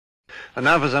And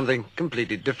now for something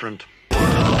completely different.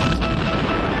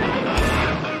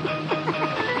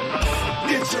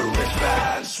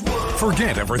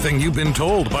 Forget everything you've been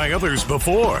told by others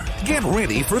before. Get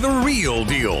ready for the real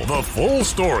deal, the full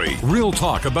story, real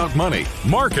talk about money,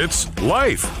 markets,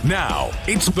 life. Now,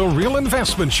 it's The Real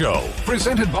Investment Show,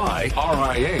 presented by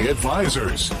RIA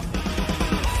Advisors.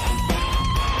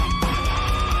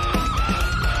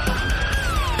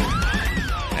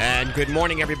 And good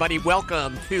morning, everybody.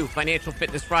 Welcome to Financial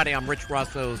Fitness Friday. I'm Rich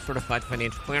Rosso, Certified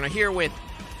Financial Planner, here with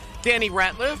Danny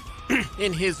Ratliff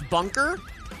in his bunker.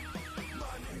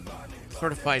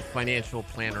 Certified Financial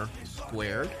Planner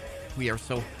Squared. We are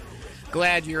so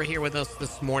glad you're here with us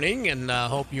this morning and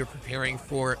hope you're preparing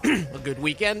for a good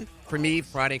weekend. For me,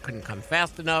 Friday couldn't come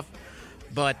fast enough,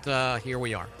 but here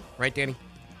we are. Right, Danny?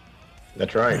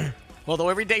 That's right. Although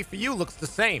every day for you looks the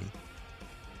same.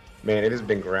 Man, it has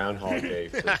been Groundhog Day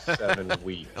for 7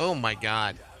 weeks. Oh, my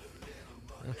God.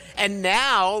 And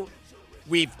now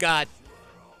we've got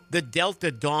the Delta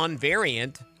Dawn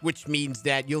variant, which means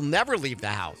that you'll never leave the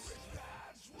house.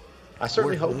 I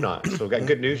certainly hope not. So got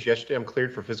good news. Yesterday I'm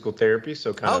cleared for physical therapy,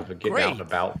 so kind of getting out and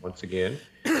about once again.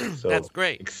 So that's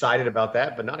great. Excited about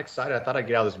that, but not excited. I thought I'd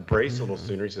get out of this brace a little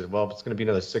sooner. He says, well, it's going to be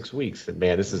another 6 weeks. And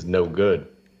man, this is no good.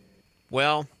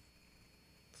 Well,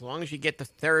 as long as you get the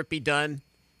therapy done.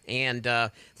 And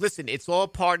listen, it's all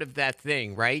part of that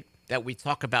thing, right, that we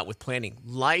talk about with planning.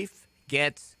 Life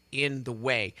gets in the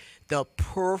way. The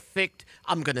perfect,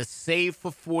 I'm going to save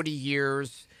for 40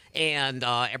 years, and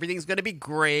everything's going to be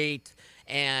great,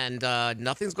 and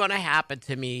nothing's going to happen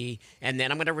to me, and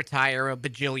then I'm going to retire a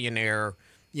bajillionaire.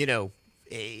 You know,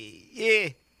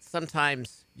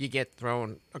 sometimes you get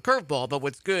thrown a curveball, but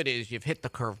what's good is you've hit the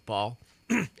curveball,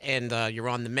 and you're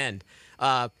on the mend.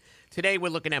 Today, we're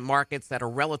looking at markets that are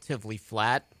relatively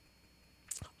flat.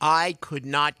 I could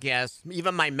not guess,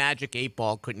 even my magic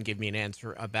 8-ball couldn't give me an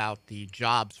answer about the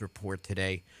jobs report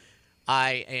today.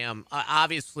 I am,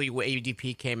 obviously,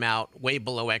 ADP came out way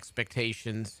below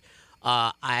expectations.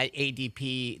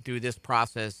 ADP, through this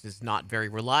process, is not very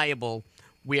reliable.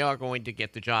 We are going to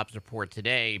get the jobs report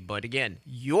today. But again,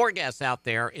 your guess out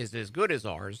there is as good as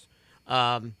ours.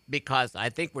 Because I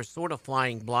think we're sort of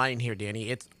flying blind here,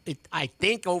 Danny. I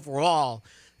think overall,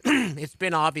 it's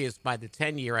been obvious by the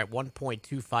 10-year at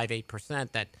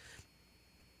 1.258% that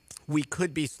we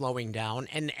could be slowing down.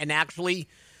 And actually,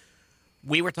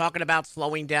 we were talking about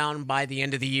slowing down by the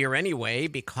end of the year anyway,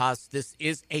 because this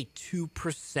is a 2%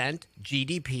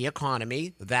 GDP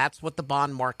economy. That's what the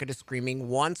bond market is screaming.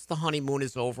 Once the honeymoon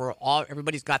is over,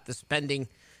 everybody's got the spending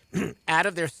out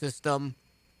of their system,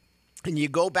 and you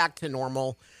go back to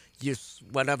normal,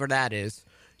 whatever that is,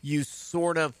 you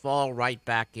sort of fall right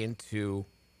back into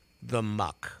the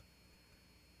muck.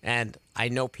 And I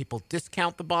know people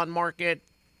discount the bond market.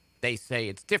 They say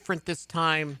it's different this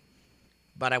time.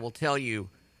 But I will tell you,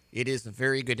 it is a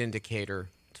very good indicator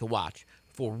to watch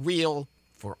for real,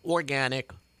 for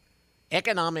organic,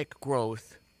 economic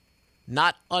growth,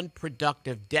 not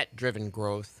unproductive, debt-driven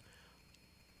growth.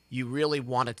 You really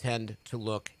want to tend to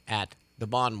look at the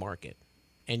bond market.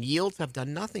 And yields have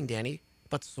done nothing, Danny,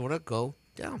 but sort of go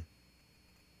down.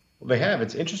 Well, they have.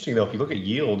 It's interesting, though. If you look at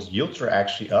yields are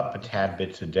actually up a tad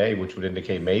bit today, which would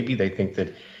indicate maybe they think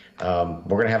that we're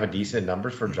going to have a decent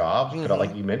numbers for jobs. Mm-hmm. But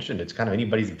like you mentioned, it's kind of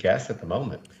anybody's guess at the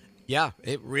moment. Yeah,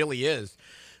 it really is.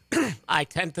 I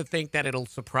tend to think that it'll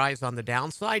surprise on the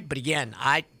downside. But again,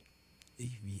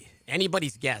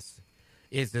 anybody's guess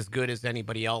is as good as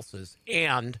anybody else's.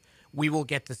 And we will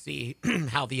get to see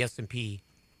how the S&P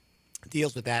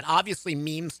deals with that. Obviously,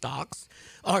 meme stocks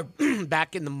are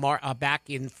back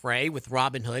in fray with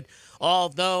Robinhood.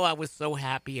 Although I was so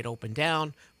happy it opened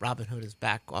down, Robinhood is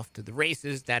back off to the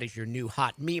races. That is your new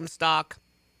hot meme stock.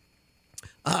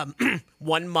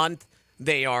 1 month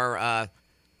they are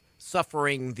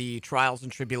suffering the trials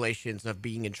and tribulations of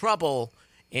being in trouble,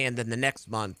 and then the next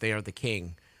month they are the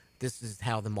king. This is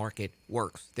how the market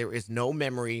works. There is no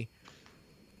memory.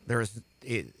 There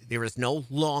is no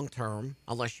long term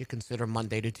unless you consider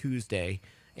Monday to Tuesday,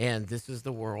 and this is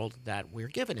the world that we're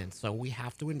given in. So we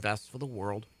have to invest for the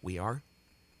world we are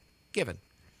given.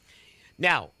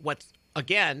 Now, what's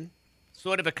again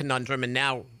sort of a conundrum, and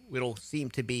now it'll seem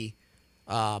to be,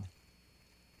 I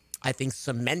think,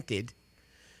 cemented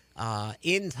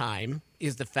in time,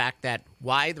 is the fact that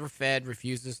why the Fed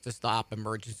refuses to stop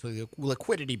emergency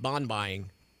liquidity bond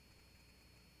buying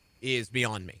is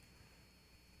beyond me.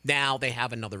 Now they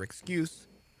have another excuse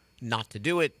not to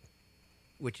do it,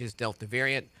 which is Delta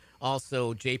variant.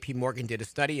 Also, J.P. Morgan did a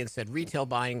study and said retail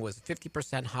buying was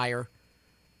 50% higher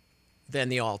than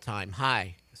the all-time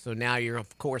high. So now you're,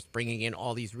 of course, bringing in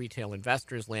all these retail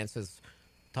investors. Lance has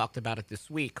talked about it this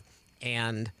week,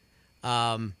 and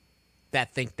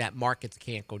that think that markets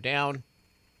can't go down.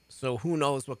 So who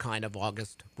knows what kind of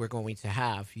August we're going to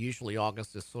have. Usually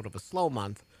August is sort of a slow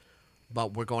month,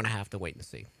 but we're going to have to wait and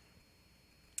see.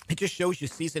 It just shows you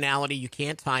seasonality. You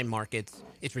can't time markets.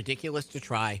 It's ridiculous to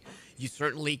try. You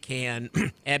certainly can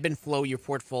ebb and flow your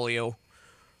portfolio.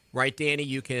 Right, Danny?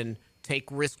 You can take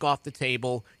risk off the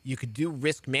table. You could do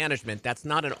risk management. That's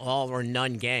not an all or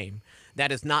none game.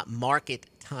 That is not market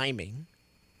timing.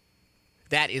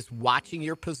 That is watching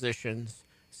your positions,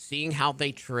 seeing how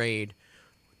they trade.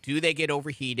 Do they get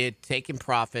overheated, taking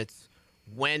profits?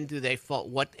 When do they fall?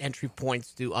 What entry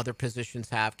points do other positions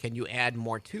have? Can you add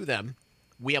more to them?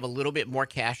 We have a little bit more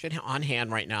cash on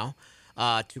hand right now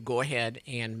to go ahead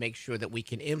and make sure that we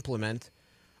can implement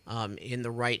in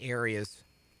the right areas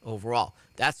overall.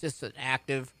 That's just an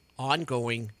active,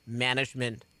 ongoing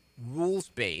management,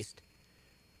 rules-based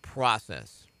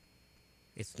process.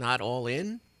 It's not all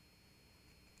in,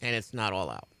 and it's not all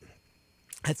out.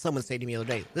 I had someone say to me the other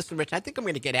day, listen, Rich, I think I'm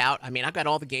going to get out. I mean, I got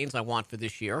all the gains I want for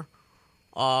this year.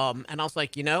 And I was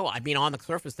like, on the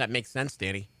surface, that makes sense,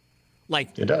 Danny.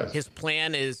 Like, it does. His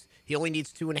plan is he only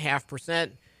needs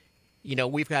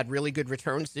 2.5%. We've had really good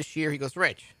returns this year. He goes,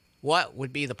 Rich, what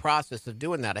would be the process of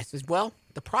doing that? I says, well,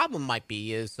 the problem might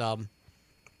be is, on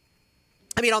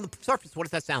the surface, what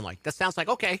does that sound like? That sounds like,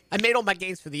 okay, I made all my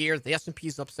gains for the year. The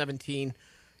S&P's up 17.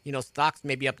 Stocks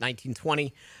maybe up 19,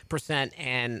 20%.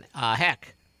 And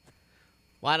heck,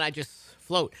 why don't I just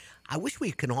float? I wish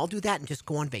we can all do that and just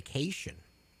go on vacation.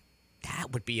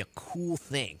 That would be a cool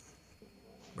thing,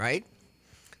 right?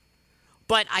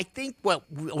 But I think what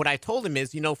I told him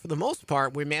is, for the most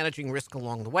part, we're managing risk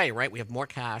along the way, right? We have more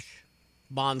cash.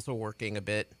 Bonds are working a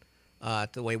bit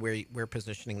the way we're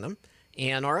positioning them.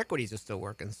 And our equities are still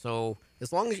working. So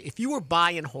as long as, if you were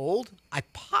buy and hold, I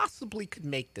possibly could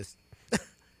make this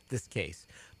this case.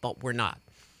 But we're not.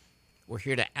 We're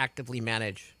here to actively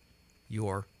manage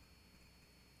your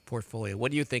portfolio.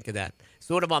 What do you think of that?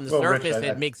 Sort of on the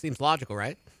surface, Rich, seems logical,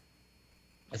 right?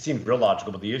 It seems real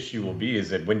logical, but the issue will be is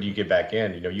that when do you get back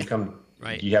in?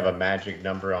 Right. You have a magic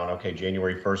number on, okay,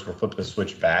 January 1st, we're flipping the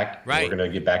switch back. Right. We're going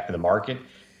to get back to the market.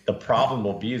 The problem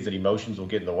will be is that emotions will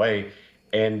get in the way.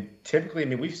 And typically,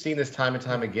 we've seen this time and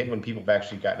time again when people have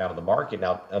actually gotten out of the market.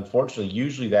 Now, unfortunately,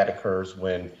 usually that occurs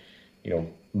when,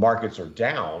 markets are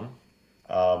down.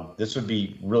 This would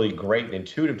be really great and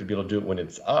intuitive to be able to do it when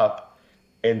it's up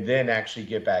and then actually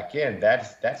get back in.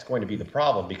 That's going to be the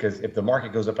problem, because if the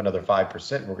market goes up another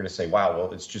 5%, we're going to say, wow,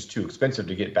 well, it's just too expensive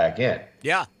to get back in.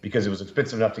 Yeah. Because it was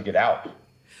expensive enough to get out.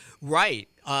 Right.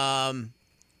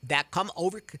 That come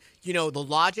over, the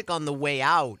logic on the way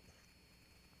out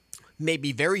may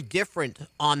be very different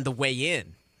on the way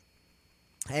in.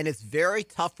 And it's very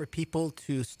tough for people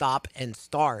to stop and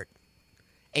start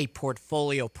a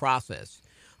portfolio process.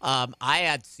 I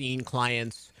had seen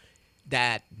clients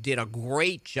that did a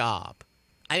great job,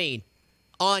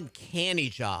 uncanny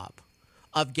job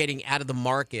of getting out of the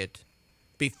market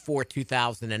before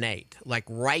 2008, like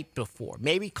right before,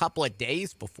 maybe a couple of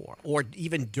days before, or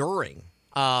even during.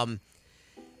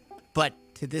 But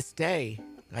to this day,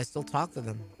 I still talk to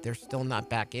them. They're still not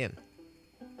back in.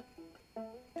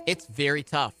 It's very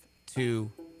tough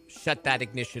to shut that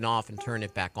ignition off and turn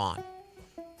it back on.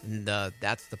 And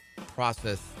that's the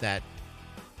process that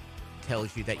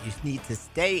tells you that you need to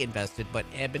stay invested, but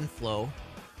ebb and flow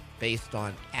based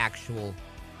on actual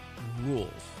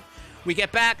rules. We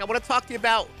get back, I want to talk to you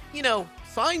about,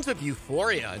 signs of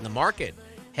euphoria in the market.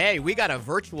 Hey, we got a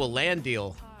virtual land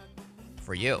deal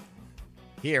for you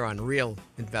here on Real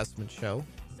Investment Show.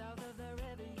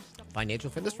 Financial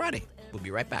Fitness Friday. We'll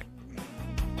be right back.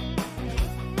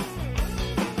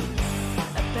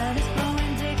 That is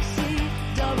blowing Dixie,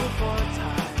 double four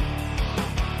time.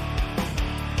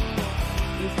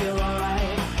 You feel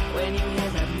alright when you hear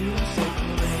that music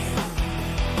ring.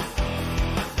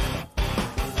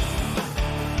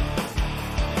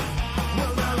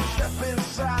 Well, now you step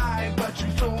inside, but you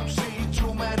don't see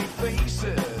too many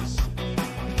faces.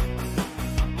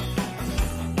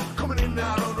 Coming in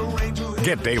out on the range.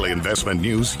 Get daily investment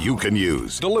news you can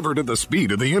use, delivered at the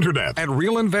speed of the internet at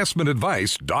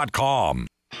realinvestmentadvice.com.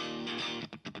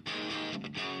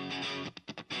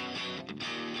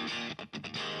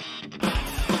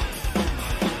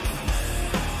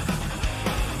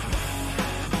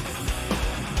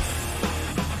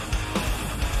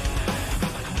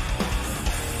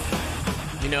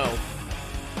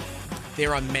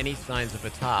 There are many signs of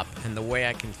a top, and the way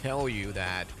I can tell you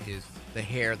that is the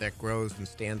hair that grows and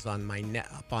stands on my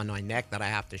up on my neck that I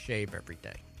have to shave every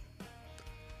day.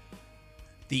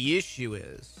 The issue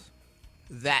is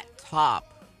that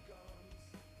top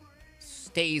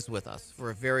stays with us for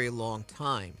a very long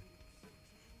time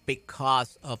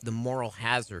because of the moral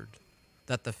hazard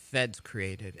that the feds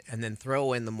created, and then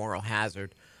throw in the moral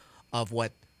hazard of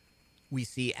what we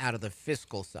see out of the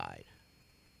fiscal side,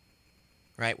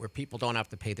 right? Where people don't have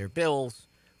to pay their bills.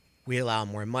 We allow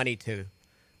more money to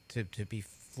be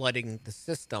flooding the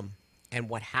system. And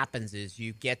what happens is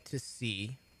you get to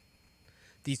see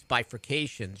these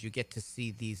bifurcations. You get to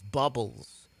see these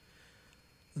bubbles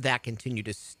that continue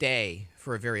to stay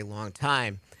for a very long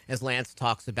time. As Lance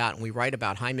talks about, and we write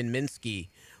about, Hyman Minsky,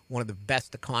 one of the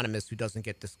best economists who doesn't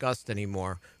get discussed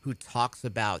anymore, who talks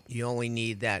about you only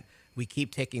need that. We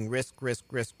keep taking risk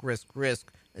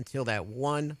until that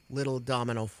one little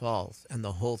domino falls and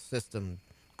the whole system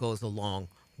goes along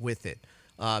with it.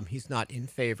 He's not in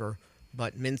favor,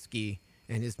 but Minsky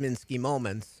and his Minsky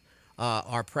moments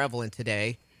are prevalent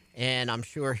today, and I'm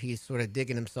sure he's sort of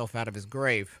digging himself out of his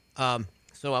grave.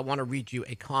 So I want to read you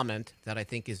a comment that I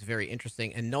think is very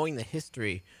interesting. And knowing the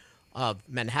history of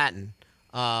Manhattan,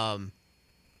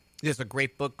 there's a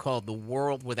great book called The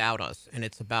World Without Us, and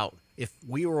it's about if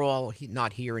we were all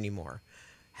not here anymore,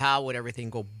 how would everything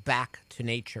go back to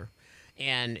nature?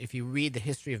 And if you read the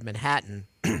history of Manhattan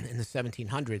in the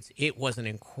 1700s, it was an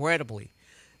incredibly,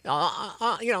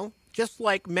 just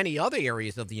like many other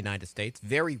areas of the United States,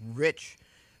 very rich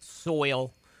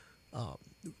soil,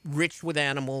 rich with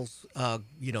animals,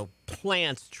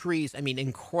 plants, trees. I mean,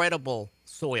 incredible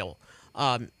soil,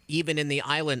 even in the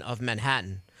island of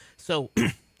Manhattan. So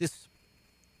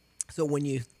So when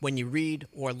you read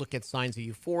or look at signs of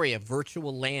euphoria,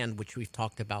 virtual land, which we've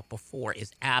talked about before,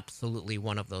 is absolutely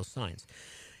one of those signs.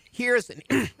 Here's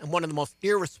one of the most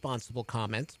irresponsible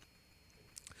comments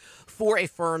for a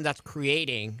firm that's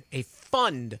creating a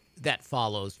fund that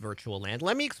follows virtual land.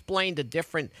 Let me explain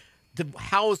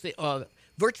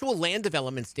virtual land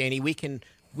developments, Danny. We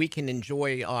can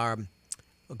enjoy our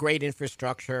great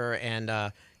infrastructure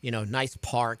and nice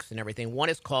parks and everything. One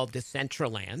is called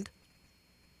Decentraland.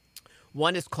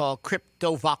 One is called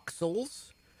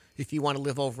Cryptovoxels. If you want to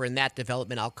live over in that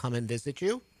development, I'll come and visit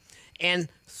you. And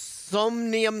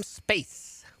Somnium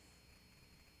Space.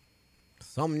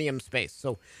 Somnium Space.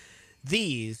 So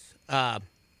these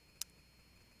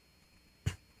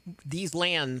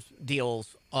land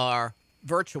deals are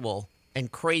virtual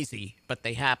and crazy, but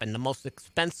they happen. The most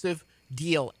expensive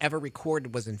deal ever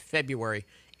recorded was in February.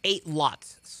 8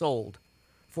 lots sold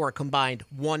for a combined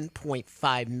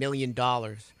 $1.5 million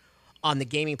on the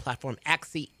gaming platform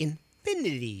Axie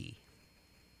Infinity.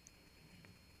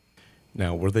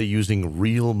 Now, were they using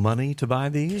real money to buy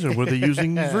these, or were they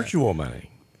using virtual money?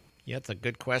 Yeah, that's a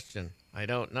good question. I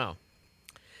don't know.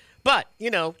 But,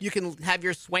 you can have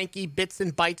your swanky Bits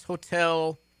and Bytes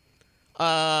hotel.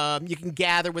 You can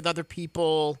gather with other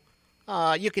people.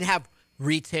 You can have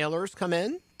retailers come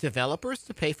in, developers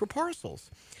to pay for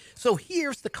parcels. So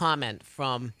here's the comment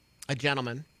from a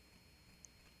gentleman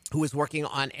who is working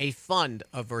on a fund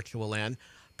of virtual land.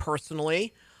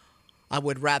 Personally, I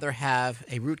would rather have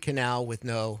a root canal with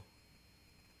no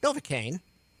Novocaine.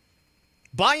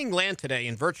 Buying land today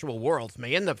in virtual worlds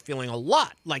may end up feeling a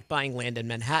lot like buying land in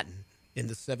Manhattan in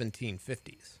the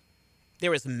 1750s.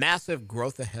 There is massive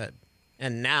growth ahead,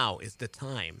 and now is the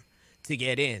time to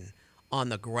get in on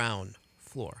the ground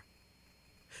floor.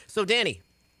 So, Danny,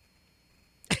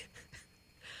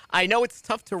 I know it's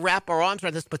tough to wrap our arms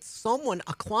around this, but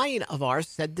a client of ours,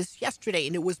 said this yesterday,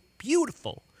 and it was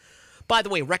beautiful. By the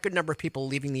way, record number of people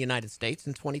leaving the United States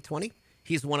in 2020.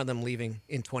 He's one of them leaving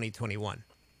in 2021.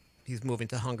 He's moving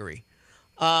to Hungary.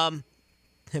 Him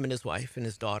and his wife and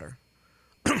his daughter.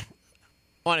 I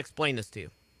want to explain this to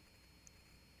you.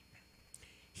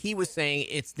 He was saying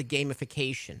it's the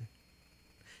gamification.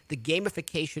 The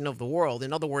gamification of the world.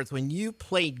 In other words, when you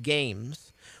played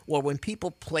games, or when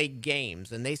people play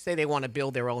games and they say they want to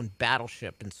build their own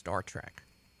battleship in Star Trek,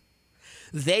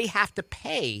 they have to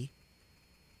pay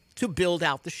to build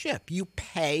out the ship. You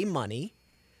pay money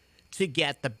to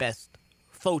get the best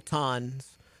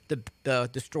photons, the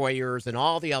destroyers, and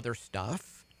all the other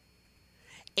stuff,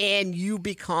 and you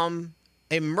become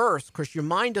immersed, because your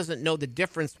mind doesn't know the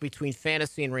difference between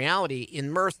fantasy and reality,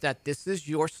 immersed that this is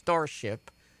your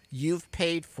starship, you've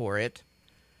paid for it.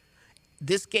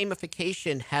 This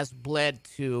gamification has bled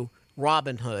to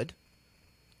Robinhood,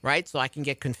 right? So I can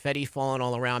get confetti falling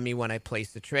all around me when I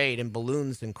place the trade, and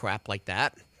balloons and crap like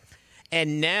that.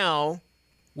 And now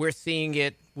we're seeing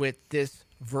it with this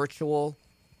virtual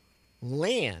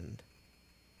land.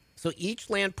 So each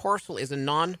land parcel is a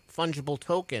non-fungible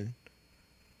token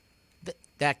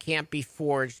that can't be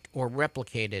forged or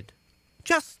replicated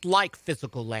Just like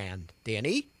physical land,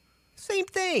 Danny. Same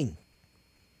thing.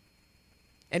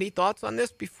 Any thoughts on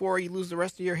this before you lose the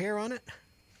rest of your hair on it?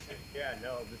 Yeah,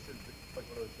 no, this is like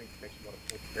one of those things that makes you want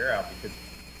to pull your hair out because,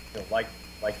 like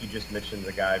you just mentioned,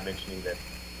 the guy mentioning that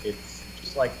it's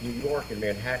just like New York and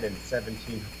Manhattan in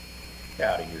 17.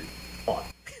 Out of here, come on.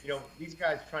 These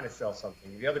guys are trying to sell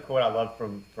something. The other quote I love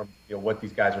from what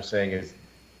these guys are saying is,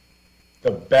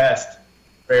 the best,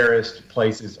 fairest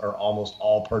places are almost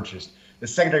all purchased. The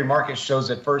secondary market shows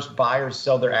that first buyers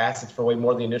sell their assets for way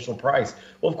more than the initial price.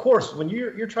 Well, of course, when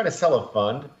you're trying to sell a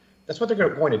fund, that's what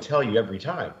they're going to tell you every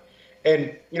time.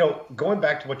 And, going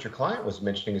back to what your client was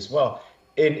mentioning as well,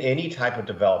 in any type of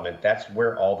development, that's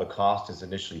where all the cost is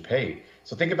initially paid.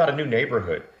 So think about a new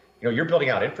neighborhood. You're building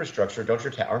out infrastructure.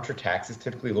 Aren't your taxes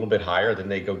typically a little bit higher than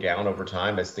they go down over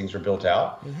time as things are built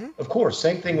out? Mm-hmm. Of course,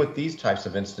 same thing with these types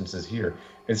of instances here.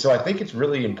 And so I think it's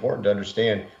really important to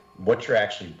understand what you're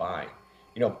actually buying.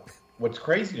 What's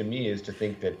crazy to me is to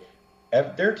think that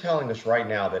they're telling us right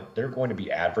now that they're going to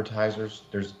be advertisers.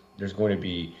 There's going to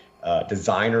be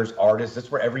designers, artists.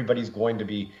 That's where everybody's going to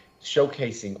be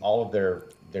showcasing all of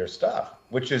their stuff,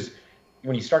 which is,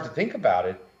 when you start to think about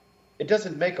it, it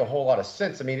doesn't make a whole lot of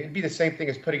sense. I mean, it'd be the same thing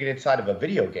as putting it inside of a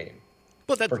video game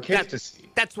for kids to see.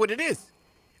 That's what it is,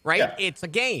 right? Yeah. It's a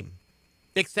game,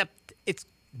 except it's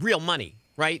real money,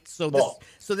 right? So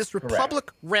this Republic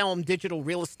correct. Realm Digital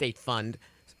Real Estate Fund,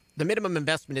 the minimum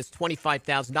investment is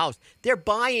 $25,000. They're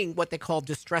buying what they call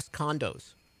distressed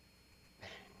condos.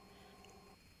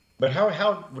 But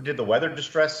how did the weather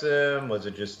distress them? Was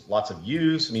it just lots of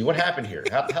use? I mean, what happened here?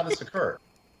 How did this occur?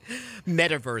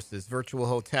 Metaverses, virtual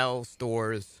hotels,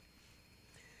 stores.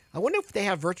 I wonder if they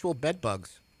have virtual bed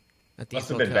bugs at these Must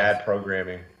have hotels. been bad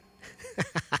programming.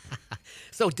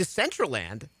 So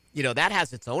Decentraland, that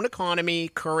has its own economy,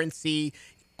 currency,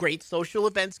 great social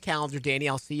events calendar. Danny,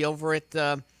 I'll see you over at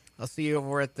the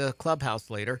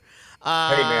clubhouse later. Hey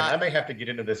man, I may have to get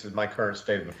into this as my current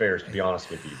state of affairs. To be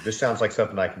honest with you, this sounds like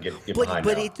something I can get behind.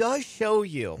 But now. it does show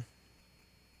you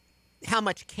how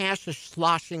much cash is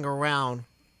sloshing around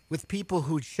with people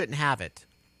who shouldn't have it.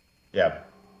 Yeah.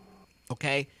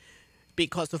 Okay?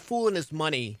 Because the fool and his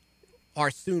money are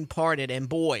soon parted. And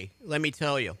boy, let me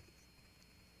tell you,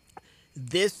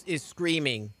 this is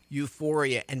screaming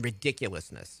euphoria and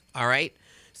ridiculousness. All right?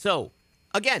 So,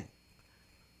 again,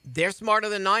 they're smarter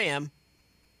than I am.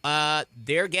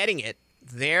 They're getting it.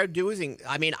 They're doing.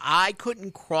 I mean, I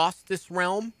couldn't cross this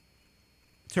realm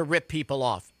to rip people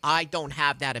off. I don't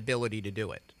have that ability to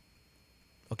do it.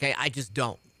 Okay? I just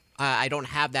don't. I don't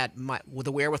have that with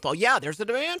the wherewithal. Yeah, there's a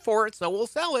demand for it, so we'll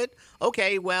sell it.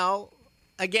 Okay, well,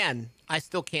 again, I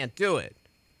still can't do it.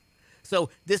 So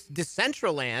this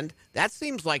Decentraland, that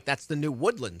seems like that's the new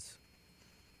Woodlands.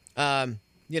 I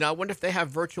wonder if they have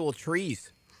virtual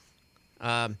trees.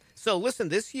 So listen,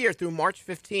 this year through March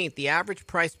 15th, the average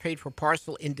price paid for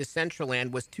parcel in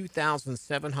Decentraland was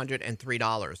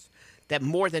 $2,703. That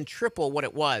more than triple what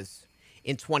it was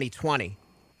in 2020.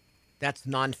 That's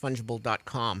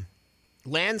nonfungible.com.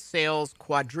 Land sales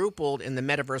quadrupled in the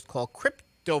metaverse called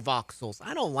CryptoVoxels.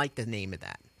 I don't like the name of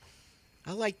that.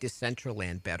 I like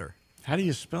Decentraland better. How do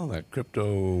you spell that?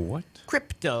 Crypto what?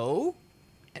 Crypto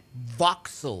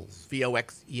Voxels,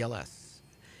 VOXELS.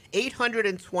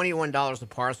 $821 a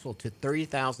parcel to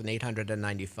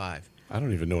 $30,895. I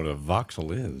don't even know what a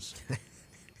voxel is.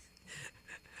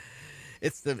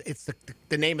 It's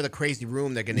the name of the crazy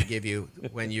room they're going to give you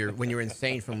when you're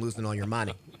insane from losing all your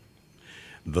money.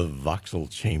 The voxel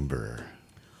chamber.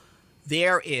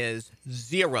 There is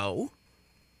zero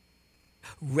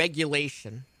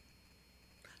regulation,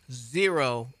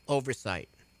 zero oversight,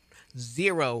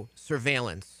 zero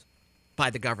surveillance by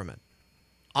the government.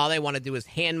 All they want to do is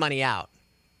hand money out,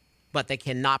 but they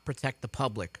cannot protect the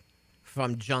public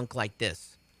from junk like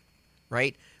this,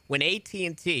 right? When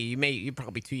AT&T, you're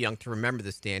probably too young to remember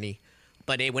this, Danny,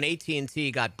 but when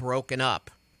AT&T got broken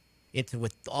up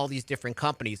with all these different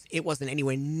companies, it wasn't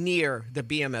anywhere near the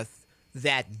behemoth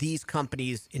that these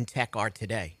companies in tech are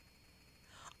today.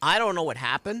 I don't know what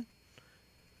happened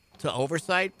to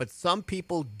oversight, but some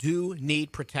people do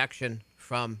need protection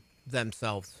from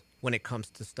themselves when it comes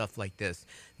to stuff like this.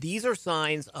 These are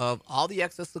signs of all the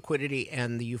excess liquidity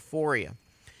and the euphoria.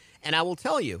 And I will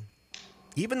tell you,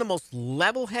 even the most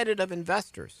level-headed of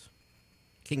investors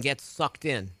can get sucked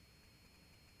in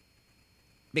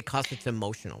because it's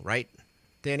emotional, right,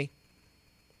 Danny?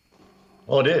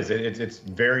 Well, it is. It's a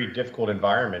very difficult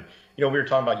environment. We were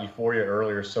talking about euphoria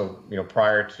earlier. So,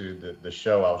 prior to the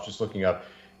show, I was just looking up,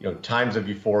 times of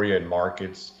euphoria in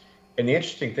markets. And the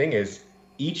interesting thing is,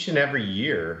 each and every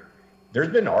year, there's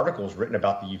been articles written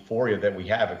about the euphoria that we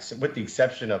have, with the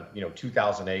exception of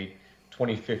 2008,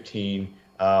 2015.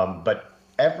 But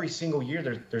every single year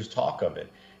there's talk of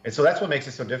it, and so that's what makes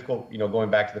it so difficult. Going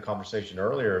back to the conversation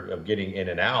earlier of getting in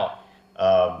and out,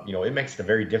 it makes it a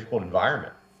very difficult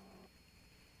environment.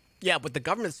 Yeah, what the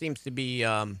government seems to be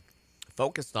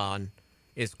focused on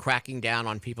is cracking down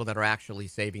on people that are actually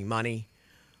saving money.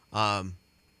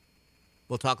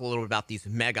 We'll talk a little bit about these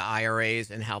mega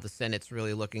IRAs and how the Senate's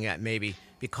really looking at maybe,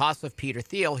 because of Peter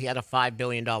Thiel, he had a $5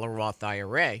 billion Roth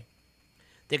IRA.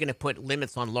 They're going to put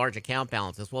limits on large account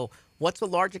balances. Well, what's a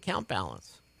large account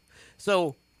balance?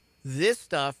 So this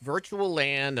stuff, virtual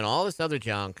land and all this other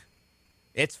junk,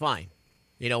 it's fine.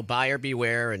 Buyer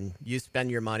beware, and you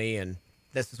spend your money, and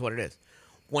this is what it is.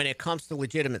 When it comes to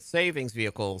legitimate savings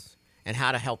vehicles and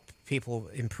how to help people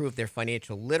improve their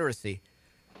financial literacy,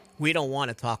 we don't want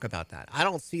to talk about that. I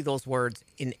don't see those words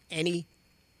in any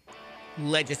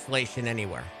legislation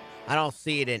anywhere. I don't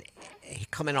see it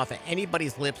coming off of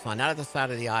anybody's lips on either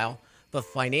side of the aisle. But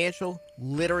financial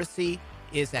literacy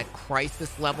is at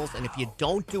crisis levels, and if you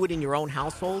don't do it in your own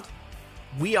household,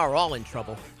 we are all in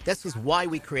trouble. This is why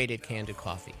we created Candid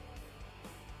Coffee.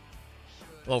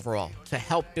 Overall, to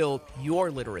help build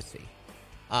your literacy.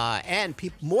 And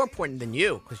people, more important than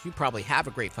you, because you probably have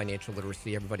a great financial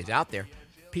literacy, everybody's out there,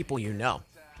 people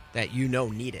that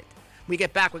need it. When we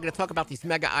get back, we're going to talk about these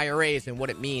mega IRAs and what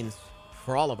it means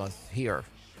for all of us here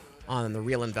on the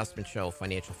Real Investment Show,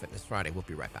 Financial Fitness Friday. We'll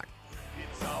be right back.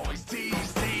 It's always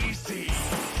tease, tease, tease.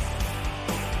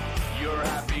 You're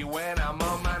happy when I'm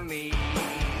on my knees.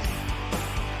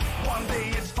 One day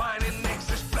it's fine and next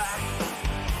it's black.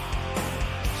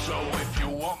 So if you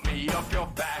want me off your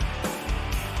back,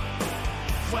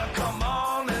 well, come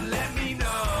on and let me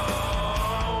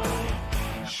know.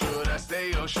 Should I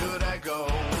stay or should I go?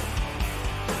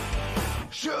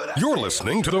 You're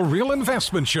listening to The Real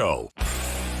Investment Show.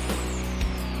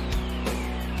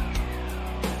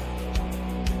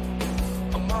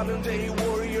 A modern day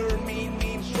warrior,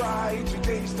 mean stride.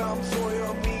 Today's Tom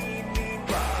Sawyer, mean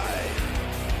ride.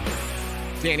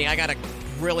 Danny, I got a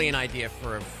brilliant idea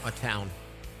for a town.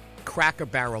 Cracker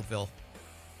Barrelville.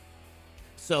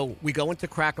 So we go into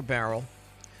Cracker Barrel.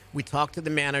 We talk to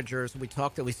the managers. We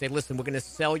say, listen, we're going to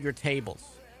sell your tables.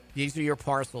 These are your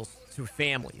parcels to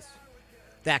families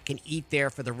that can eat there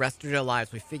for the rest of their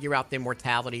lives. We figure out their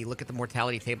mortality, look at the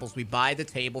mortality tables. We buy the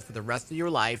table for the rest of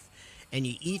your life, and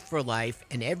you eat for life.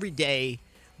 And every day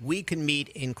we can meet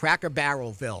in Cracker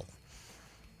Barrelville.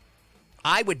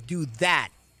 I would do that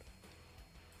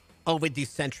over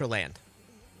Decentraland,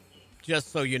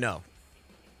 just so you know.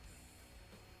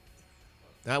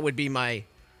 That would be my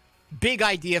big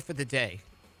idea for the day.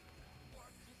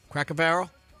 Cracker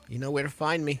Barrel, you know where to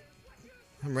find me.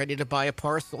 I'm ready to buy a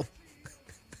parcel.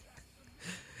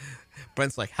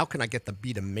 Brent's like, how can I get to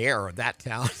be the mayor of that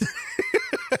town?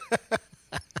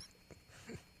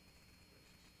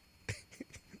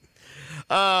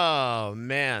 Oh,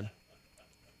 man.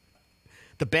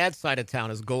 The bad side of town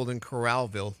is Golden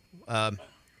Corralville,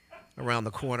 around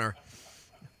the corner.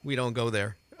 We don't go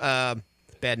there.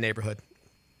 Bad neighborhood.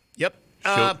 Yep.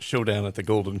 Showdown at the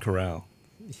Golden Corral.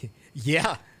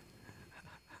 Yeah.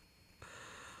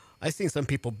 I've seen some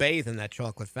people bathe in that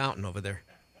chocolate fountain over there.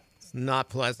 It's not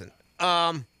pleasant.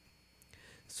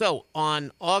 So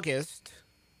on August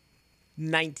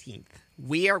 19th,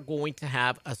 we are going to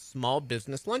have a small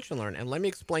business lunch and learn. And let me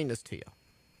explain this to you,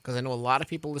 because I know a lot of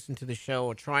people listen to the show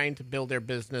are trying to build their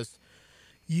business.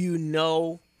 You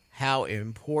know how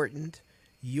important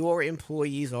your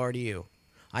employees are to you.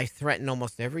 I threaten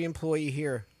almost every employee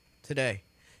here today.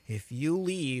 If you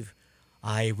leave,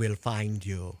 I will find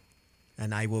you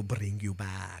and I will bring you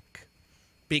back,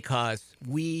 because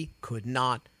we could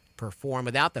not perform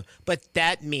without them. But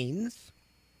that means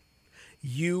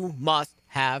you must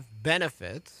have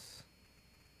benefits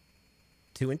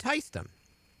to entice them.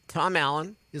 Tom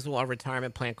Allen is our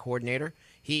retirement plan coordinator.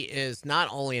 He is not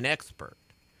only an expert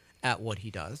at what he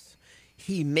does,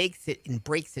 he makes it and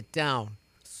breaks it down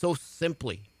so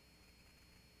simply.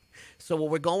 So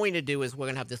what we're going to do is we're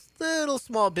going to have this little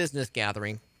small business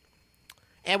gathering,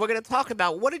 and we're going to talk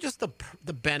about what are just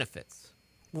the benefits.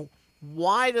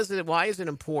 Why is it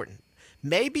important?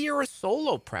 Maybe you're a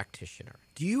solo practitioner.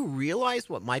 Do you realize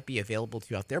what might be available to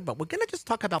you out there? But we're going to just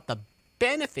talk about the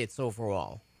benefits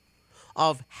overall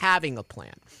of having a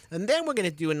plan. And then we're going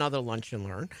to do another lunch and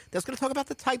learn that's going to talk about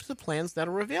the types of plans that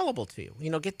are available to you.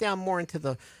 You know, get down more into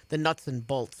the nuts and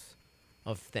bolts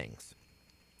of things.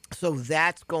 So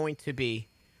that's going to be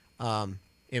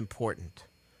important.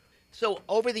 So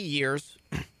over the years,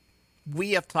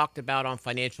 we have talked about on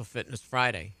Financial Fitness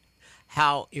Friday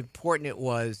how important it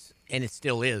was and it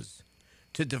still is,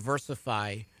 to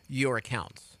diversify your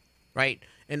accounts, right?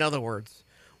 In other words,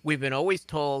 we've been always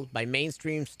told by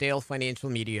mainstream stale financial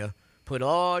media, put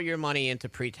all your money into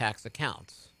pre-tax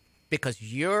accounts because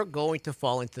you're going to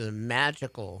fall into the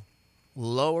magical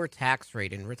lower tax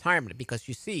rate in retirement. Because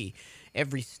you see,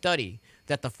 every study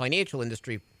that the financial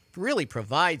industry really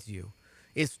provides you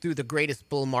is through the greatest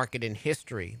bull market in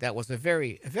history. That was a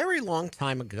very long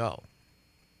time ago.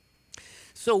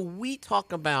 So we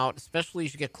talk about, especially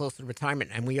as you get closer to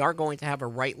retirement, and we are going to have a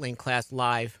Right Lane class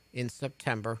live in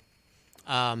September,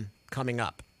 coming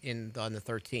up on the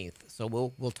 13th. So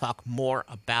we'll talk more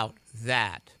about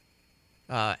that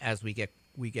as we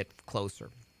get closer.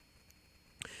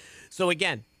 So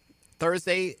again,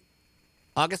 Thursday,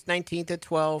 August 19th at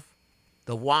 12,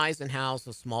 the whys and hows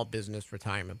of small business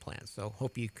retirement plans. So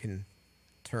hope you can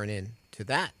tune into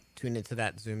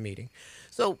that Zoom meeting.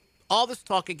 So all this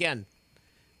talk again,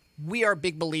 we are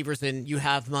big believers in you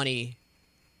have money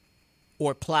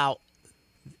or plow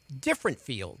different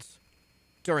fields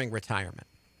during retirement,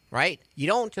 right? You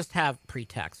don't just have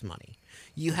pre-tax money.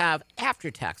 You have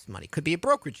after-tax money. Could be a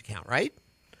brokerage account, right?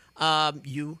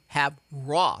 You have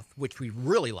Roth, which we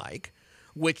really like,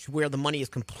 where the money is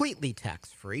completely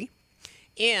tax-free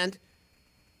and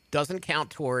doesn't count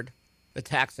toward the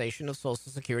taxation of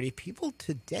Social Security. People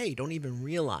today don't even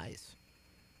realize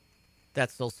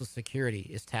that Social Security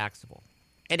is taxable.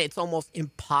 And it's almost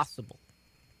impossible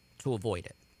to avoid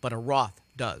it. But a Roth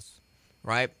does,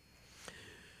 right?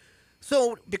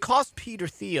 So because Peter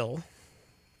Thiel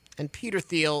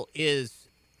is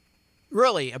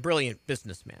really a brilliant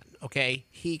businessman, okay?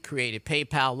 He created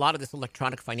PayPal, a lot of this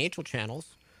electronic financial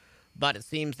channels, but it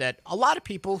seems that a lot of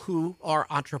people who are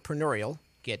entrepreneurial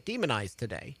get demonized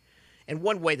today. And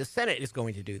one way the Senate is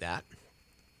going to do that,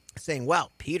 saying,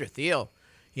 well, Peter Thiel,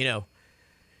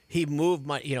 he moved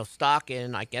my, stock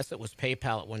in, I guess it was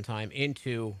PayPal at one time,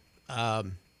 into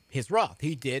his Roth.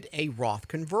 He did a Roth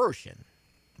conversion,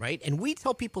 right? And we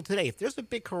tell people today, if there's a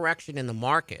big correction in the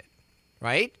market,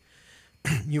 right,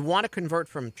 you want to convert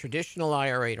from traditional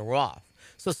IRA to Roth.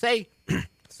 So say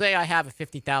I have a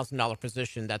 $50,000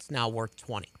 position that's now worth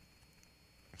 20.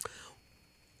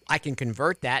 I can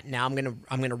convert that. Now I'm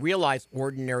going to realize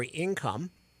ordinary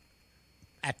income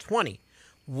at 20.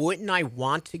 Wouldn't I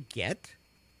want to get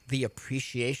the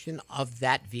appreciation of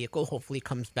that vehicle, hopefully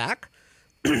comes back,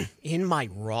 in my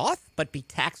Roth, but be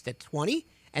taxed at 20,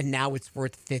 and now it's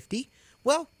worth 50?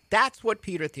 Well, that's what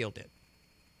Peter Thiel did.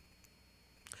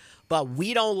 But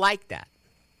we don't like that.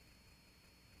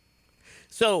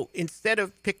 So instead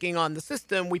of picking on the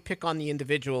system, we pick on the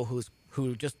individual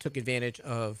who just took advantage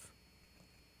of,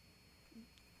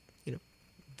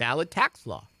 valid tax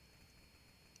law.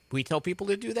 We tell people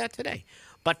to do that today.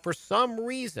 But for some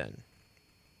reason,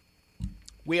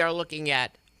 we are looking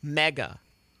at mega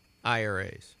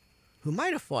IRAs, who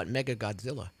might have fought Mega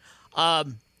Godzilla.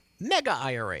 Mega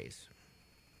IRAs.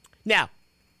 Now,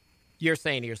 you're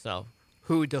saying to yourself,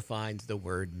 who defines the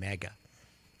word mega?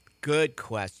 Good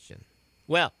question.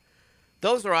 Well,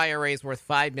 those are IRAs worth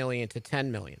 $5 million to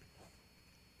 $10 million.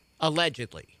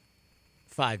 Allegedly,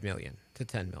 $5 million to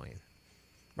 $10 million.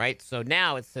 Right? So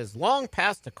now it says, long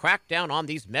past the crackdown on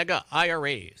these mega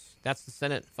IRAs. That's the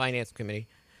Senate Finance Committee,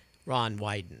 Ron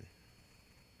Wyden.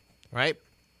 Right?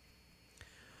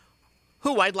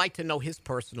 Who I'd like to know his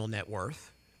personal net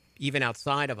worth, even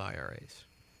outside of IRAs.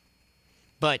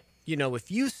 But,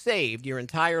 if you saved your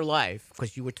entire life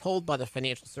because you were told by the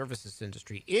financial services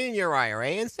industry in your IRA,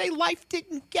 and say life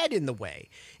didn't get in the way,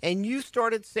 and you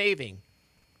started saving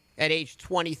at age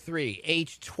 23,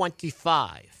 age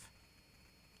 25,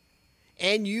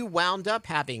 and you wound up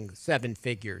having 7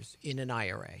 figures in an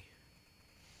IRA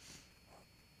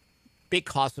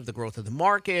because of the growth of the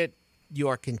market,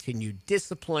 your continued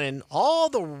discipline, all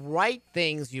the right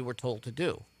things you were told to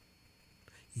do,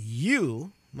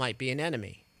 you might be an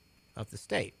enemy of the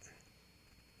state.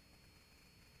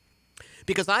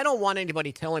 Because I don't want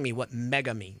anybody telling me what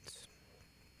mega means.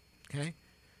 Okay?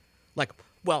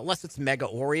 Unless it's mega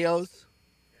Oreos,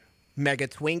 mega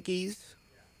Twinkies.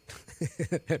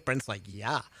 Brent's like,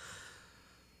 yeah.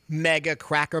 Mega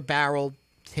Cracker Barrel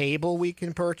table we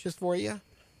can purchase for you.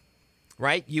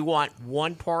 Right? You want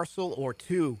 1 parcel or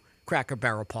 2 Cracker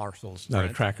Barrel parcels. Not a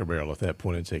Cracker Barrel at that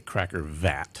point. It's a Cracker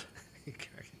Vat.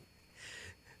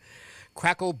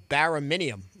 Crackle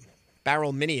Barrelminium.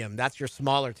 That's your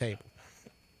smaller table.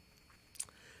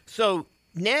 So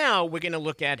now we're going to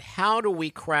look at how do we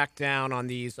crack down on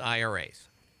these IRAs.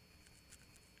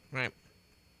 Right?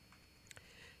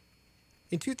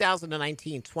 In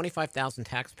 2019, 25,000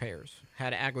 taxpayers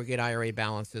had aggregate IRA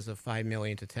balances of $5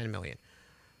 million to $10 million.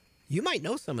 You might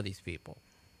know some of these people.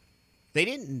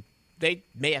 They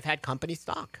may have had company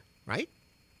stock, right?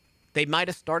 They might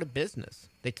have started business.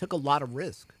 They took a lot of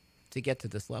risk to get to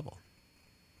this level.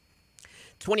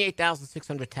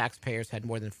 28,600 taxpayers had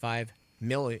more than 5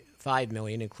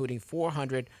 million, including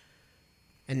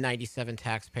 497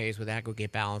 taxpayers with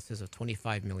aggregate balances of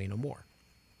 25 million or more.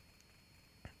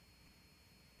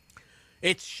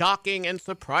 It's shocking and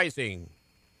surprising,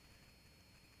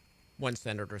 one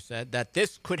senator said, that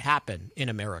this could happen in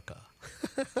America.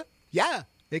 Yeah,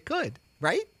 it could,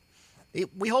 right?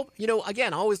 We hope,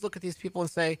 again, I always look at these people and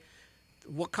say,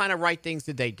 what kind of right things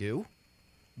did they do?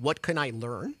 What can I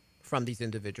learn from these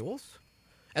individuals?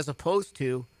 As opposed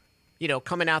to,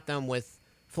 coming at them with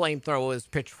flamethrowers,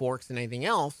 pitchforks, and anything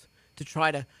else to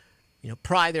try to,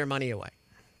 pry their money away.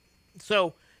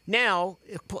 So now,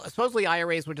 supposedly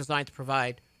IRAs were designed to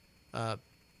provide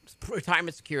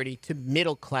retirement security to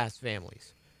middle-class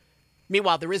families.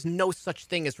 Meanwhile, there is no such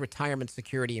thing as retirement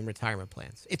security in retirement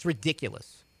plans. It's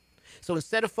ridiculous. So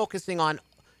instead of focusing on,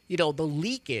 the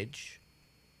leakage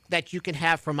that you can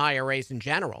have from IRAs in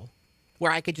general,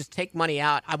 where I could just take money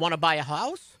out, I want to buy a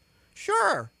house?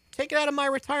 Sure, take it out of my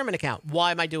retirement account.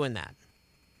 Why am I doing that?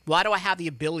 Why do I have the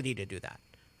ability to do that?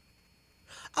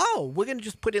 Oh, we're going to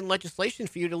just put in legislation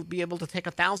for you to be able to take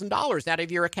 $1,000 out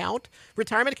of your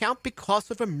retirement account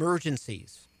because of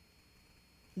emergencies.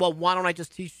 Well, why don't I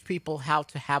just teach people how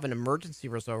to have an emergency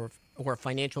reserve or a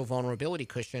financial vulnerability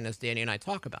cushion, as Danny and I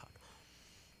talk about?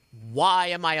 Why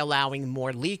am I allowing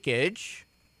more leakage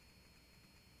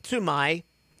to my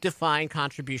defined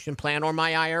contribution plan or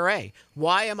my IRA?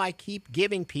 Why am I keep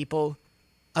giving people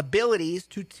abilities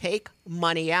to take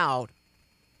money out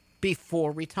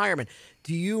before retirement?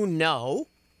 Do you know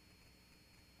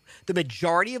the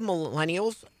majority of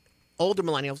millennials, older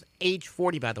millennials, age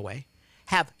 40, by the way,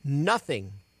 have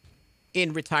nothing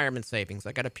in retirement savings?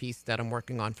 I got a piece that I'm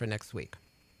working on for next week.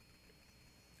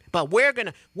 But we're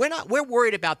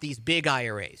worried about these big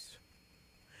IRAs.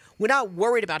 We're not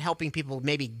worried about helping people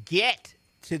maybe get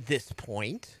to this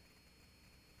point.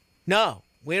 No,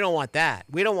 we don't want that.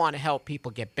 We don't want to help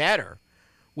people get better.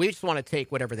 We just want to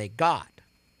take whatever they got.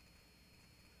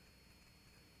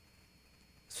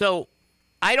 So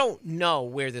I don't know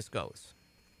where this goes.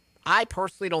 I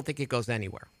personally don't think it goes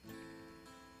anywhere.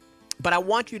 But I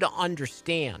want you to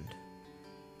understand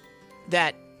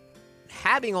that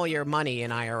having all your money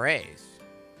in IRAs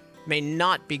may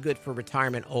not be good for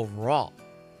retirement overall,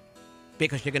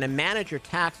 because you're going to manage your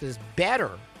taxes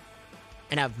better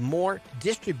and have more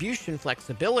distribution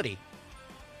flexibility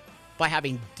by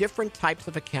having different types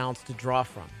of accounts to draw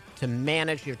from to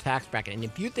manage your tax bracket. And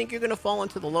if you think you're going to fall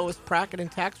into the lowest bracket in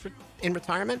tax in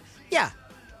retirement, yeah,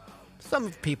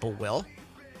 some people will.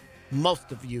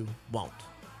 Most of you won't.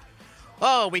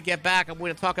 Oh, we get back. I'm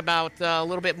going to talk about a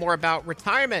little bit more about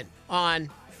retirement on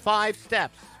 5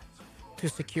 steps to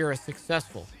secure a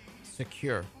successful,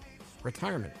 secure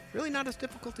retirement. Really not as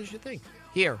difficult as you think.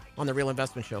 Here on The Real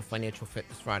Investment Show, Financial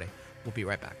Fitness Friday. We'll be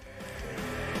right back.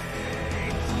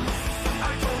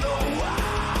 I don't know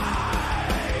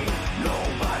why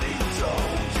nobody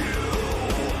told you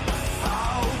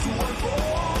how to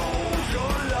unfold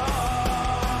your love.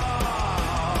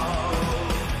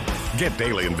 Get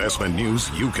daily investment news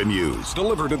you can use,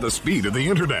 delivered at the speed of the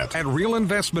internet at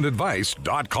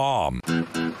realinvestmentadvice.com.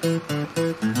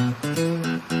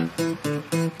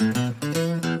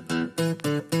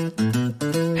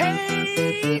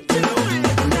 Hey, do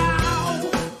it now.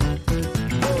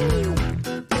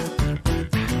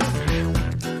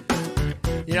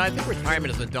 I think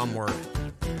retirement is a dumb word.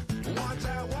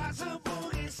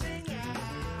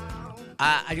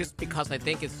 Because I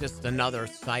think it's just another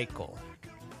cycle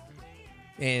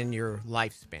in your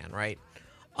lifespan, right?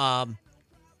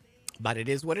 But it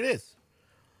is what it is.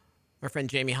 My friend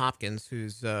Jamie Hopkins,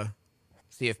 who's a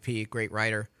CFP, great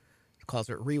writer, calls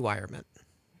it rewirement,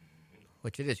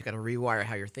 which it is. You got to rewire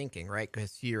how you're thinking, right?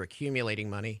 Because you're accumulating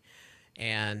money,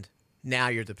 and now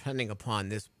you're depending upon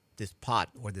this pot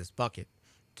or this bucket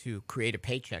to create a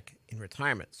paycheck in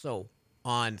retirement. So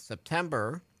on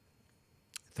September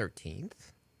 13th,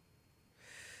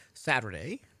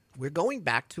 Saturday, we're going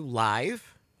back to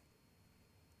live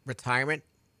retirement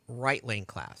right lane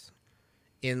class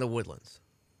in the Woodlands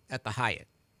at the Hyatt,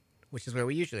 which is where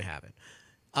we usually have it.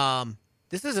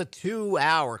 This is a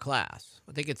 2-hour class.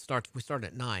 I think we start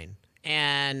at 9,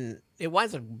 and it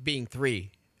winds up being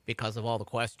 3 because of all the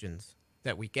questions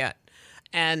that we get.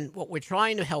 And what we're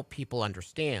trying to help people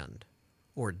understand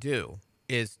or do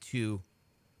is to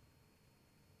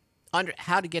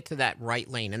how to get to that right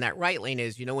lane. And that right lane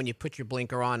is, when you put your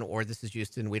blinker on, or this is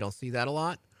Houston, we don't see that a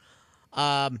lot.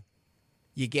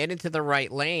 You get into the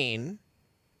right lane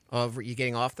of you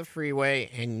getting off the freeway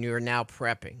and you're now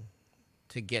prepping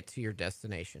to get to your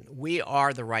destination. We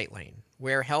are the right lane.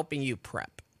 We're helping you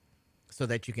prep so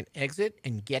that you can exit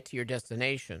and get to your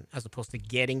destination as opposed to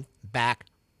getting back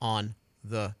on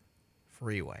the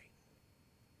freeway.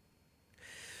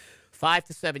 5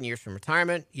 to 7 years from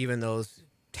retirement, even those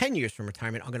 10 years from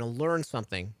retirement, are going to learn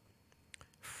something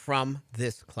from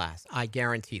this class. I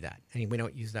guarantee that. And we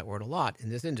don't use that word a lot in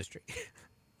this industry.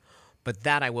 But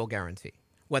that I will guarantee.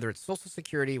 Whether it's Social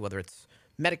Security, whether it's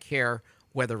Medicare,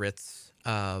 whether it's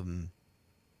how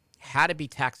to be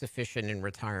tax efficient in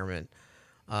retirement,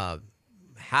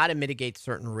 how to mitigate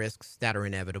certain risks that are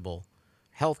inevitable,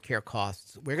 healthcare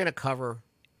costs. We're going to cover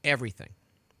everything.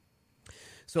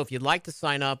 So if you'd like to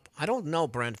sign up, I don't know,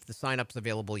 Brent, if the sign up's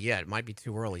available yet. It might be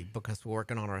too early because we're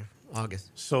working on our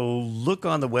August. So look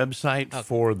on the website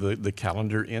for the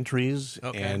calendar entries,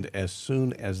 and as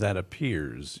soon as that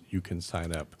appears, you can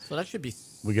sign up. So that should be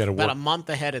about a month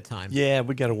ahead of time. Yeah,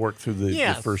 we got to work through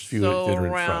the first few that are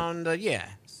in front.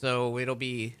 So it'll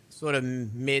be sort of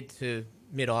mid to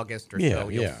mid-August or so.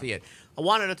 You'll see it. I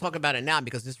wanted to talk about it now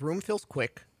because this room fills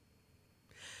quick.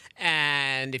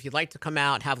 And if you'd like to come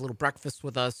out, have a little breakfast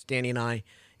with us, Danny and I,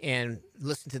 and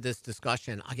listen to this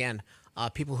discussion, again,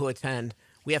 people who attend,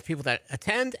 we have people that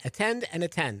attend,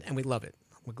 and we love it.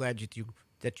 We're glad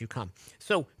that you come.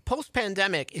 So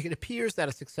post-pandemic, it appears that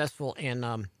a successful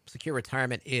and secure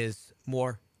retirement is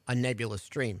more a nebulous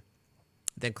dream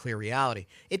than clear reality.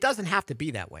 It doesn't have to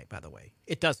be that way, by the way.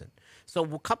 It doesn't. So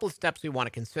a couple of steps we want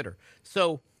to consider.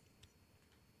 So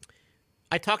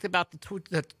I talked about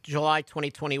the July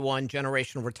 2021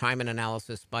 generational retirement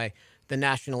analysis by the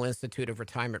National Institute of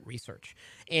Retirement Research.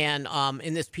 And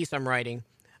in this piece I'm writing,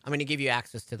 I'm going to give you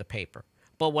access to the paper.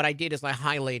 But what I did is I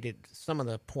highlighted some of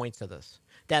the points of this,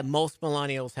 that most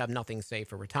millennials have nothing saved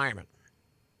for retirement,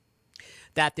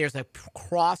 that there's a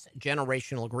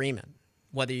cross-generational agreement,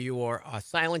 whether you're a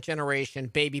silent generation,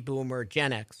 baby boomer,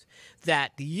 Gen X,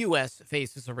 that the U.S.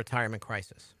 faces a retirement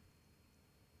crisis.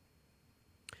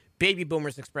 Baby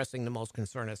boomers expressing the most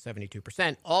concern at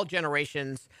 72%. All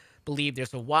generations believe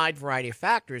there's a wide variety of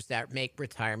factors that make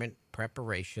retirement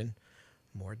preparation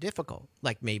more difficult,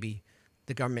 like maybe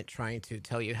the government trying to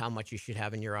tell you how much you should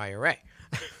have in your IRA.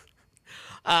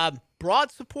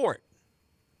 Broad support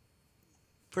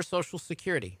for Social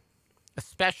Security,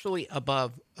 especially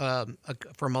above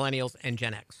for millennials and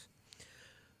Gen X,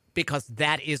 because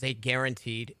that is a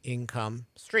guaranteed income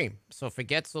stream. So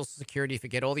forget Social Security,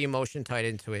 forget all the emotion tied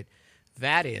into it.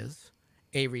 That is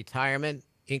a retirement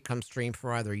income stream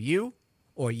for either you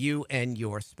or you and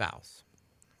your spouse,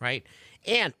 right?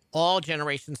 And all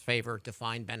generations favor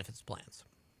defined benefits plans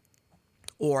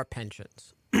or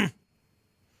pensions.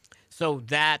 So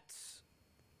that's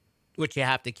what you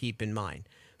have to keep in mind.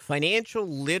 Financial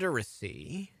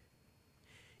literacy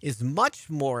is much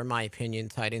more, in my opinion,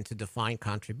 tied into defined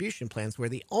contribution plans where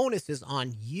the onus is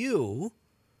on you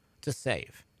to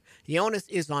save. The onus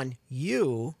is on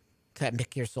you to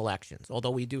make your selections, although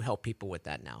we do help people with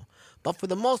that now. But for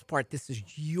the most part, this is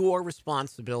your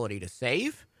responsibility to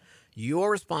save,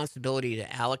 your responsibility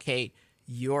to allocate,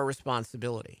 your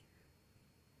responsibility,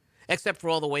 except for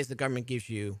all the ways the government gives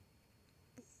you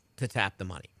to tap the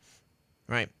money,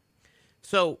 right?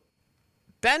 So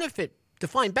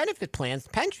defined benefit plans,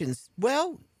 pensions,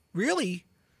 well, really,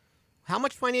 how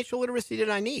much financial literacy did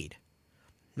I need?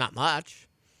 Not much,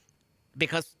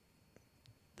 because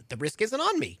the risk isn't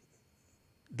on me.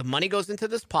 The money goes into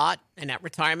this pot, and at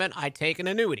retirement, I take an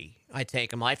annuity. I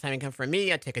take a lifetime income for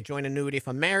me. I take a joint annuity if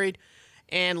I'm married,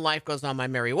 and life goes on my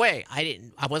merry way.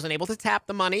 I wasn't able to tap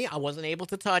the money. I wasn't able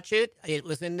to touch it. It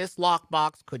was in this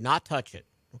lockbox, could not touch it,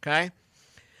 okay?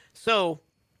 So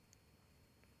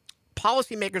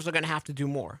policymakers are going to have to do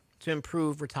more to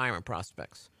improve retirement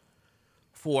prospects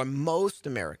for most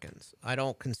Americans. I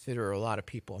don't consider a lot of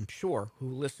people, I'm sure, who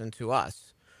listen to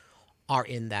us are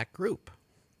in that group.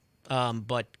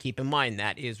 But keep in mind,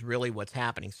 that is really what's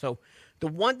happening. So the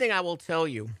one thing I will tell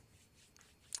you,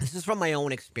 this is from my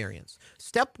own experience.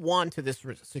 Step one to this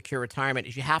secure retirement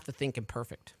is you have to think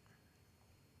imperfect.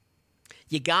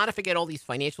 You got to forget all these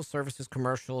financial services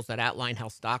commercials that outline how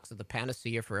stocks are the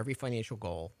panacea for every financial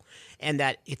goal, and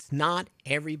that it's not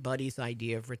everybody's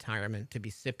idea of retirement to be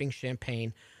sipping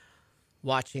champagne,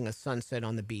 watching a sunset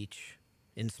on the beach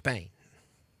in Spain,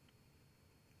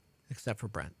 except for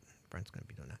Brent. Brent's going to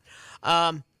be doing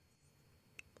that.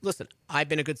 Listen, I've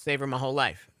been a good saver my whole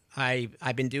life.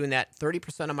 I've been doing that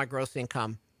 30% of my gross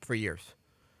income for years.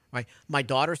 Right? My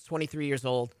daughter's 23 years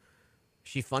old.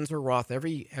 She funds her Roth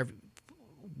every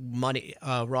month,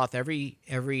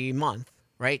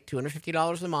 right?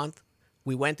 $250 a month.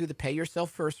 We went through the pay yourself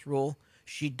first rule.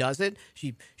 She does it.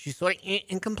 She sort of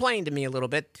and complained to me a little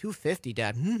bit. $250,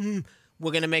 Dad.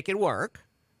 We're gonna make it work,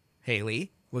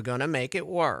 Haley. We're gonna make it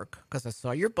work because I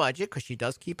saw your budget. Because she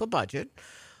does keep a budget.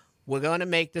 We're gonna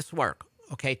make this work.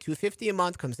 Okay, $250 a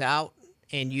month comes out,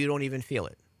 and you don't even feel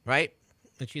it, right?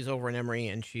 And she's over in Emory,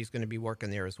 and she's gonna be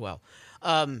working there as well,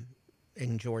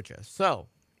 in Georgia. So,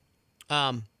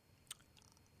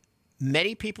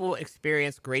 many people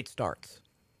experience great starts,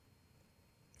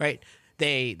 right?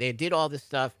 They did all this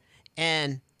stuff,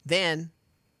 and then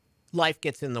life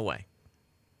gets in the way,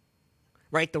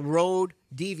 right? The road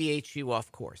deviates you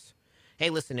off course. Hey,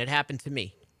 listen, it happened to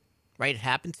me, right? It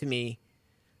happened to me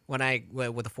when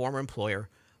with a former employer.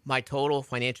 My total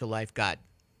financial life got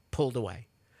pulled away,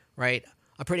 right?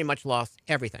 I pretty much lost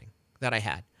everything that I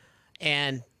had,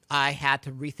 and I had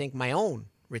to rethink my own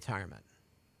retirement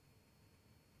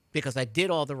because I did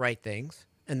all the right things,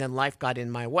 and then life got in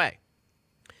my way.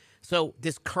 So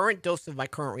this current dose of my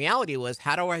current reality was,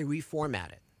 how do I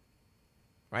reformat it,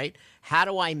 right? How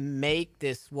do I make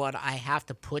this what I have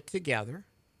to put together?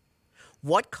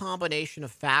 What combination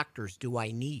of factors do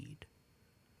I need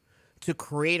to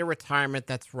create a retirement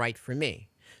that's right for me?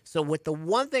 So with the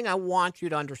one thing I want you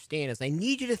to understand is I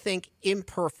need you to think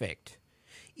imperfect.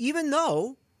 Even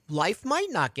though life might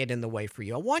not get in the way for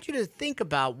you, I want you to think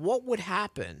about what would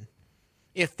happen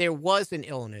if there was an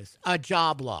illness, a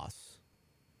job loss.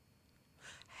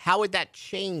 How would that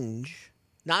change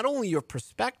not only your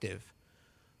perspective,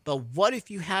 but what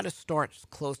if you had to start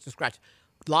close to scratch?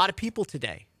 A lot of people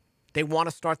today, they want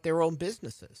to start their own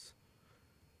businesses.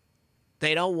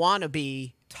 They don't want to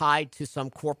be tied to some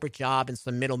corporate job and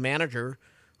some middle manager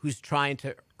who's trying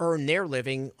to earn their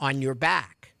living on your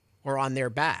back or on their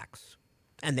backs.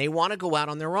 And they want to go out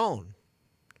on their own.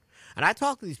 And I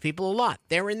talk to these people a lot.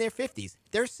 They're in their 50s,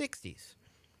 their 60s.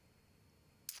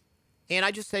 And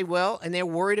I just say, well, and they're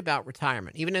worried about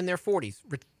retirement, even in their 40s,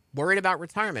 worried about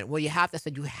retirement. Well, you have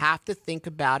to think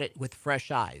about it with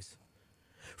fresh eyes.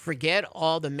 Forget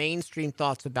all the mainstream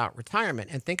thoughts about retirement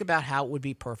and think about how it would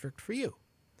be perfect for you.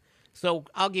 So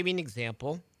I'll give you an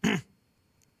example. I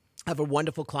have a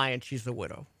wonderful client. She's a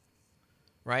widow,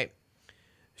 right?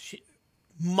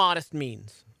 Modest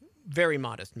means, very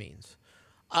modest means.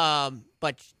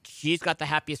 But she's got the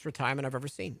happiest retirement I've ever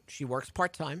seen. She works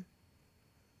part-time.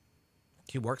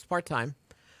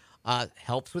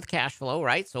 Helps with cash flow,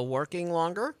 right? So working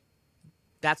longer,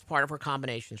 that's part of her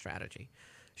combination strategy.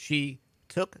 She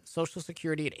took Social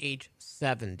Security at age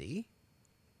 70.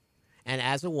 And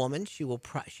as a woman, she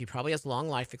probably has long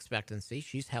life expectancy.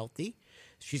 She's healthy.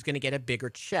 She's going to get a bigger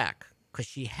check because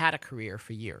she had a career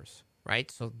for years,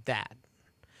 right? So that.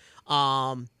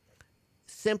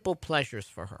 Simple pleasures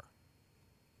for her.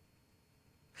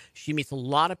 She meets a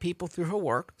lot of people through her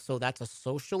work, so that's a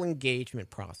social engagement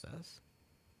process.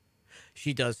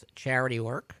 She does charity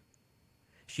work.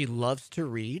 She loves to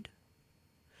read.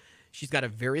 She's got a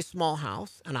very small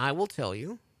house, and I will tell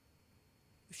you,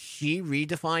 she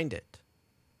redefined it.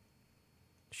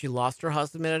 She lost her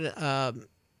husband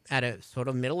at a sort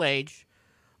of middle age,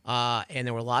 and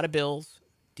there were a lot of bills,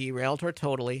 derailed her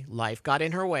totally. Life got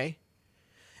in her way.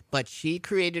 But she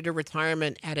created a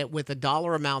retirement with a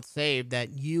dollar amount saved that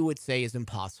you would say is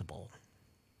impossible.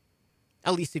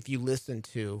 At least if you listen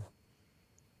to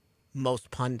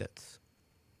most pundits.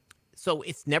 So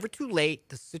it's never too late.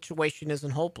 The situation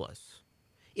isn't hopeless.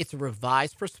 It's a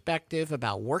revised perspective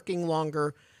about working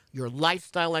longer, your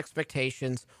lifestyle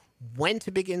expectations, when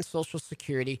to begin Social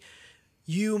Security.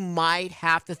 You might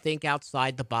have to think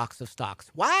outside the box of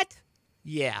stocks. What?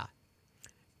 Yeah.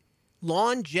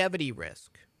 Longevity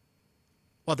risk.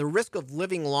 Well, the risk of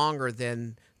living longer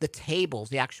than the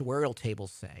actuarial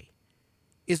tables say,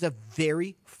 is a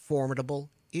very formidable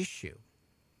issue.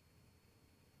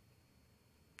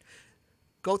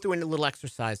 Go through a little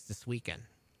exercise this weekend.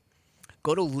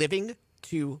 Go to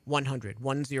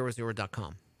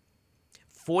livingto100.com.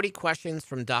 40 questions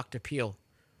from Dr. Peel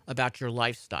about your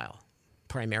lifestyle,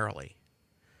 primarily.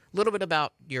 A little bit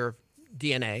about your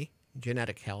DNA,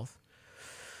 genetic health.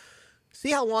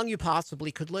 See how long you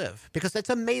possibly could live. Because it's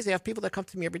amazing. I have people that come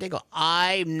to me every day and go,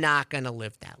 I'm not going to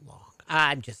live that long.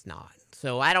 I'm just not.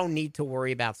 So I don't need to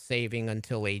worry about saving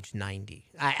until age 90.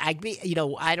 I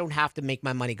don't have to make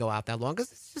my money go out that long.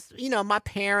 Because it's just, my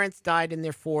parents died in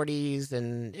their 40s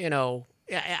and,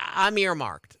 I'm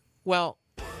earmarked. Well,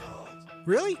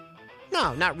 really?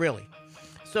 No, not really.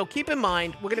 So keep in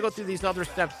mind, we're going to go through these other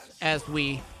steps as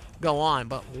we go on.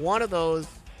 But one of those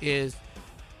is,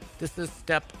 this is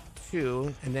step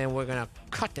 2, and then we're going to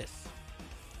cut this.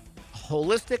 A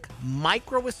holistic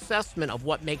micro assessment of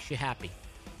what makes you happy.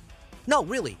 No,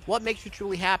 really, what makes you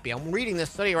truly happy? I'm reading this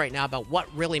study right now about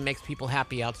what really makes people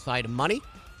happy outside of money,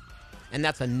 and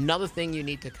that's another thing you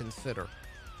need to consider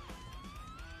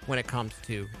when it comes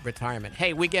to retirement.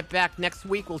 Hey, we get back next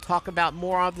week. We'll talk about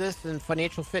more of this in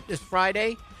Financial Fitness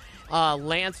Friday.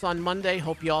 Lance on Monday.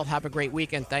 Hope you all have a great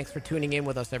weekend. Thanks for tuning in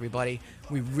with us, everybody.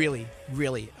 We really,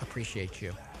 really appreciate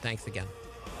you. Thanks again.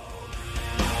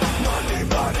 Monday,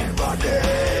 Monday,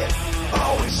 Monday,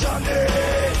 always Sunday,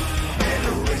 in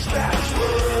the rich man's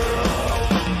world.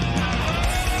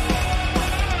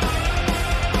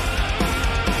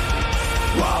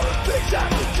 All the things I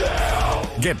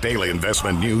can do. Get daily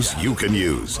investment news you can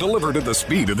use, delivered at the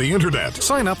speed of the internet.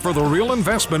 Sign up for the Real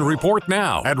Investment Report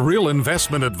now at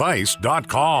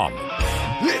realinvestmentadvice.com.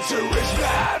 It's a rich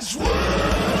man's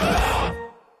world.